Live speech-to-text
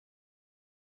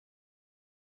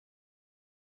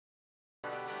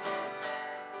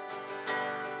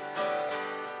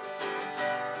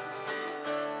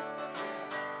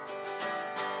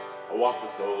walk the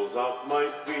soles off my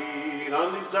feet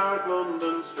on these dark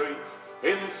London streets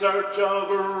in search of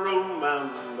a room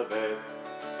and a bed.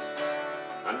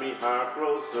 And me heart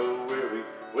grows so weary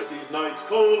with these nights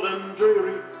cold and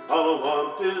dreary, all I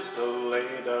want is to lay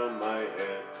down my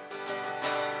head.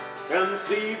 Can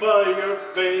see by your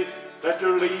face that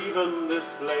you're leaving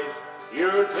this place,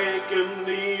 you're taking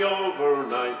the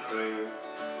overnight train.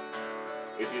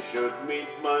 If you should meet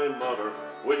my mother,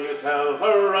 will you tell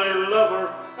her I love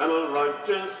her, and I'll write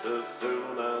just as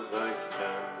soon as I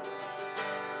can.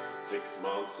 6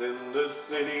 months in the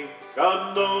city,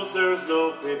 God knows there's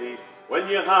no pity when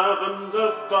you haven't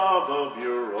a bob of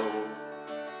your own.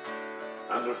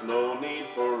 And there's no need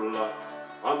for locks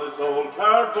on this old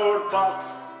cardboard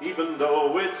box, even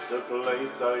though it's the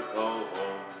place I call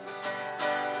home.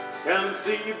 Can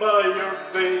see by your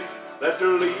face that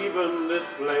you're leaving this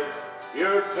place,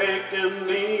 you're taking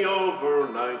the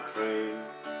overnight train.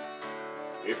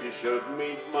 If you should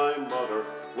meet my mother,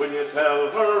 will you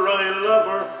tell her I love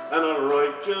her, and I'll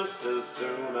write just as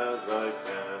soon as I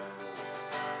can.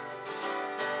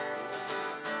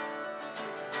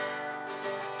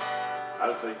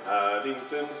 Outside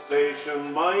Paddington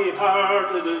Station, my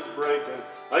heart it is breaking.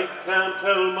 I can't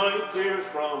tell my tears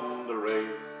from the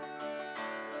rain.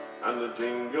 And the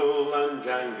jingle and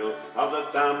jangle of the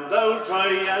damned old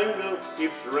triangle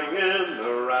keeps ringing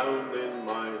around in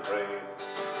my brain.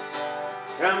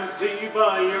 Can see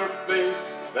by your face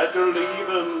that you're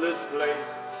leaving this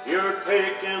place, you're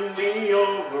taking the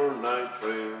overnight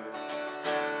train.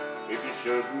 If you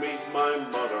should meet my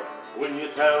mother, will you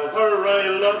tell her I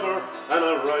love her, and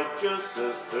I'll write just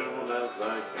as soon as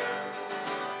I can.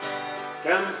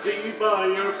 Can see by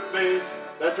your face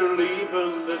that you're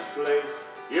leaving this place,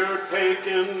 you're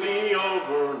taking the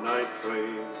overnight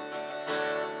train.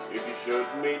 If you should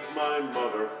meet my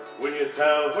mother, will you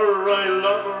tell her I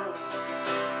love her,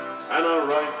 and I'll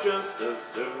write just as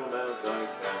soon as I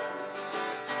can.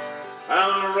 And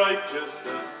I'll write just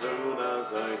as soon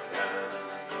as I can.